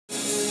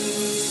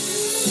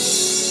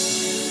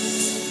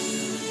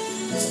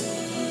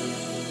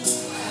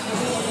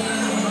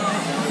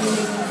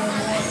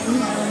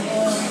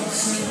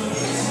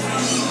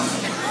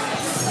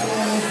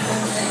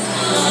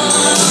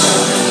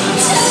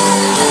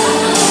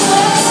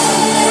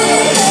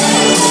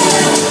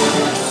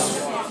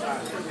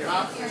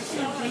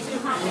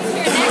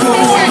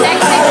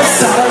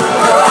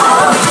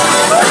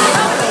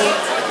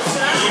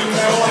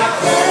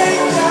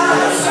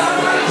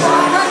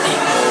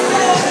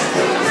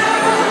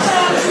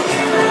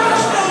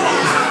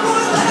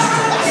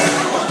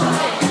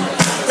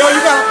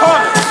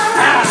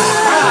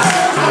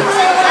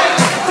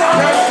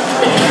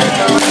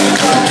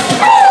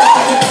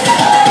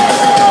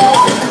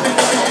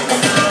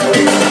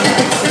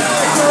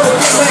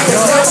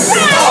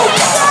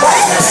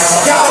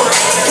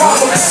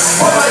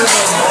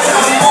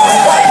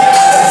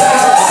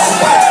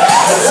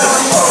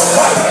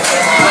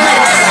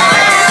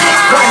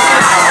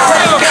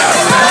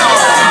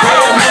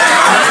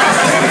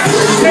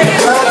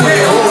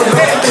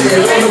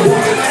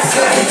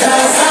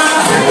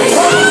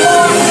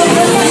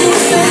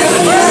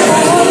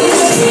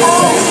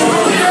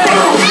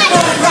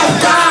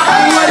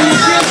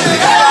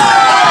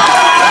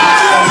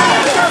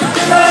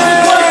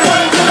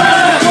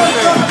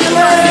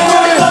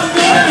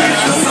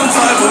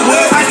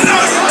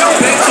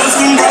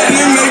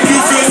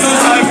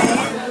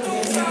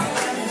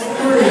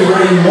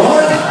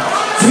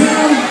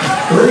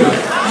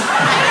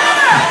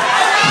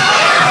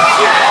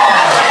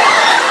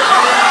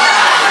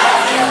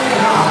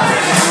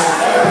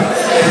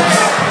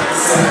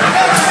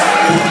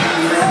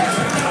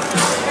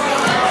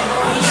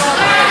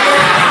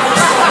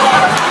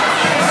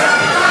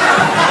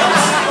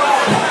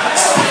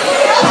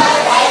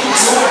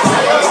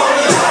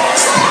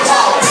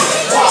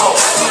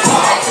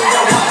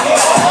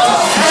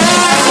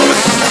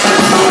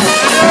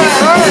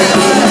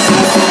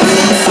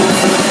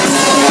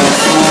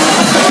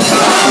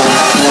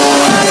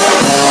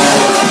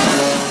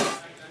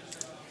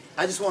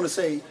I just want to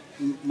say,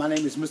 my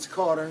name is Mr.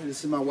 Carter.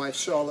 This is my wife,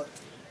 Charlotte,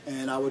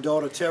 and our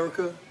daughter,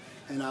 Terrica,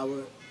 and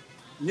our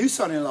new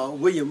son-in-law,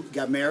 William,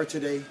 got married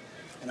today.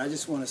 And I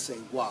just want to say,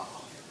 wow,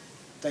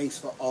 thanks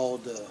for all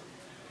the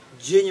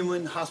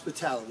genuine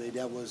hospitality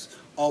that was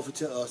offered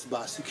to us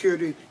by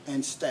security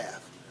and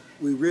staff.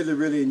 We really,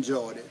 really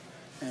enjoyed it.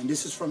 And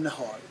this is from the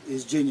heart.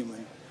 It's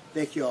genuine.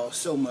 Thank you all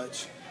so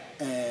much.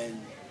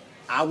 And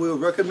I will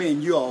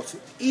recommend you all to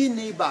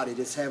anybody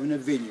that's having a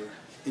vineyard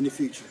in the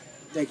future.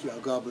 Thank you all.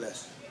 God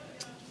bless.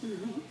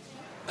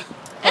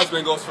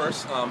 Husband goes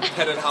first.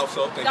 Head of the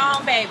household. Thank Go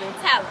on, you. baby.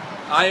 Tell him.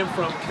 I am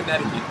from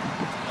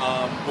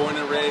Connecticut. Born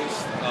and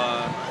raised.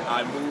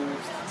 I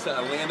moved to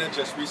Atlanta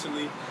just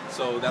recently,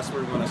 so that's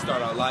where we're going to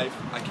start our life.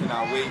 I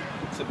cannot wait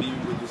to be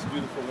with this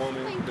beautiful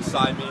woman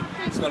beside me.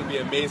 It's going to be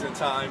an amazing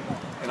time,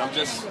 and I'm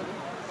just.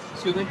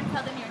 Excuse me?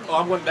 Tell them your name. Oh,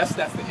 I'm going. That's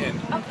the end.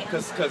 Okay.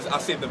 Because I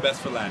saved the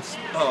best for last.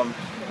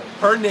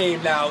 Her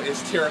name now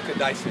is Terrica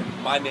Dyson.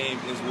 My name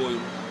is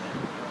William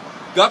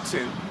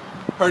Gupton.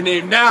 Her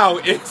name now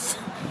is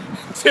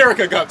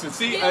Terrica Gupton.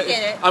 See, You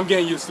get it. I'm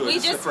getting used to it. We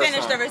It's just the first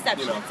finished time, the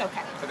reception. you know. It's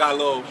okay. I got a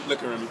little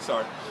liquor in me.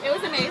 Sorry. It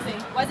was amazing.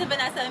 Wasn't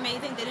Vanessa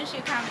amazing? Didn't she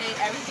accommodate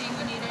everything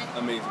we needed?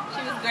 Amazing.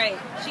 She was great.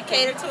 She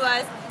catered to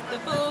us. The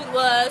food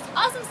was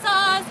awesome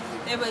sauce.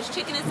 There was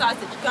chicken and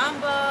sausage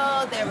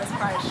gumbo. There was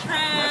fried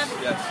shrimp.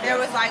 Yes. There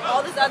was like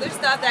all this other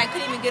stuff that I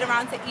couldn't even get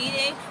around to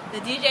eating. The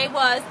DJ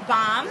was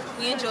bomb.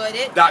 We enjoyed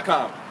it.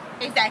 .com.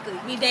 Exactly.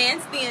 We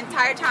danced the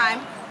entire time.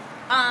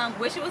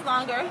 Wish it was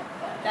longer.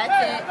 That's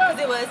it. Because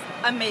it was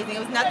amazing. It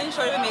was nothing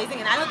short of amazing.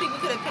 And I don't think we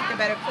could have picked a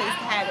better place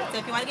to have it. So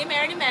if you want to get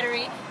married in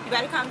Metairie, you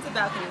got to come to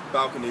Balcony.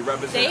 Balcony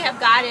represent. They have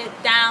got it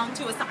down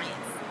to a science.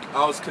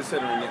 I was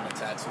considering getting a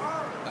tattoo,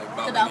 like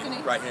balcony,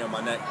 balcony? right here on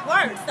my neck.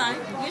 Word, son.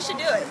 You should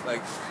do it.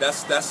 Like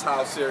that's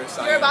how serious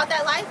I am. You're about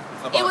that life?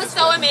 About It was this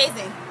so life.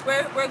 amazing.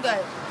 We're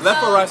good. Left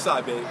So, or right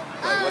side, babe?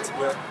 Like what's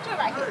where? You're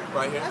right here.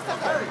 Right here. That's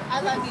okay.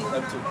 I love you.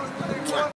 Left too.